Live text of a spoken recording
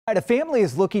A family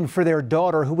is looking for their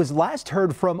daughter who was last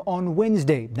heard from on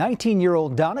Wednesday.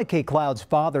 19-year-old Donna K. Cloud's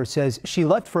father says she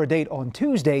left for a date on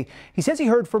Tuesday. He says he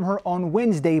heard from her on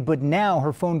Wednesday, but now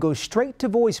her phone goes straight to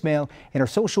voicemail and her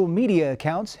social media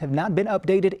accounts have not been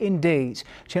updated in days.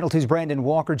 Channel 2's Brandon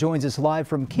Walker joins us live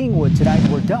from Kingwood tonight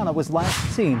where Donna was last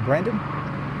seen. Brandon?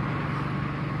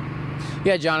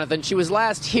 Yeah, Jonathan, she was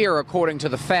last here, according to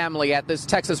the family, at this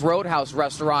Texas Roadhouse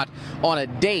restaurant on a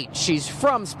date. She's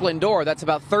from Splendora. That's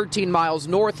about 13 miles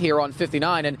north here on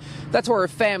 59, and that's where her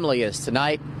family is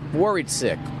tonight, worried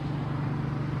sick.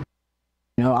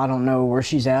 You know, I don't know where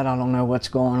she's at. I don't know what's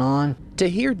going on. To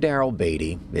hear Daryl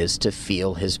Beatty is to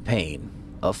feel his pain.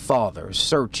 A father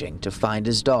searching to find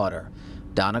his daughter.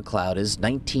 Donna Cloud is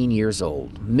 19 years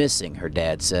old, missing, her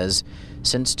dad says,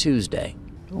 since Tuesday.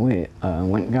 We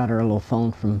went and got her a little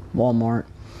phone from Walmart,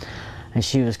 and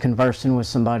she was conversing with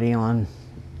somebody on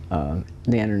the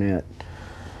internet.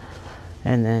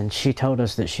 And then she told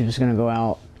us that she was going to go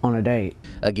out on a date.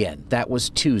 Again, that was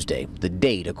Tuesday. The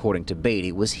date, according to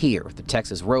Beatty, was here, the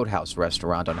Texas Roadhouse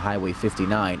restaurant on Highway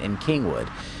 59 in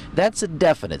Kingwood. That's a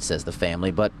definite, says the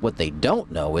family, but what they don't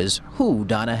know is who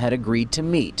Donna had agreed to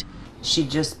meet.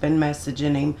 She'd just been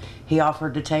messaging him. He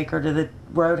offered to take her to the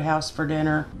Roadhouse for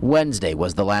dinner. Wednesday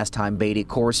was the last time Beatty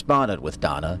corresponded with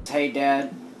Donna. Hey,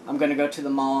 Dad, I'm going to go to the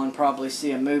mall and probably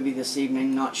see a movie this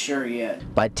evening. Not sure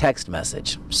yet. By text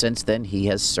message. Since then, he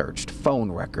has searched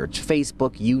phone records,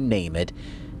 Facebook, you name it.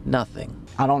 Nothing.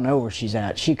 I don't know where she's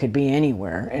at. She could be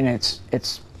anywhere, and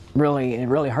it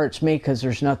really hurts me because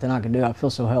there's nothing I can do. I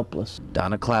feel so helpless.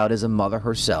 Donna Cloud is a mother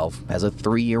herself, has a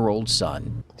 3-year-old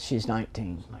son. She's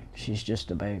 19. She's just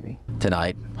a baby.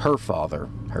 Tonight, her father,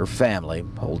 her family,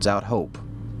 holds out hope,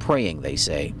 praying, they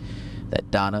say, that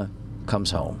Donna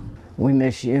comes home. We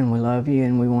miss you and we love you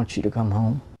and we want you to come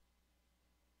home.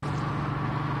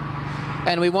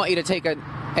 And we want you to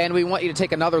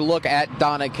take another look at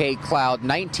Donna K. Cloud,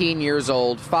 19 years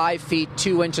old, 5 feet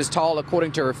 2 inches tall,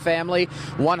 according to her family,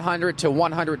 100 to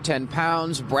 110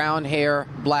 pounds, brown hair,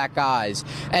 black eyes.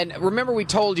 And remember, we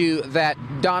told you that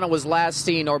Donna was last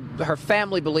seen, or her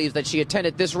family believes that she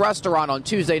attended this restaurant on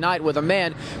Tuesday night with a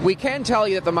man. We can tell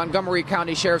you that the Montgomery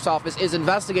County Sheriff's Office is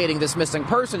investigating this missing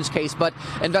persons case, but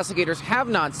investigators have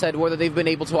not said whether they've been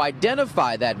able to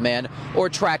identify that man or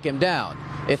track him down.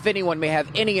 If anyone may have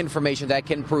any information that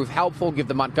can prove helpful, give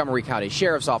the Montgomery County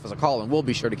Sheriff's Office a call, and we'll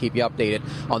be sure to keep you updated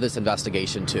on this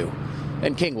investigation, too.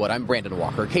 In Kingwood, I'm Brandon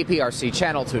Walker, KPRC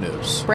Channel 2 News.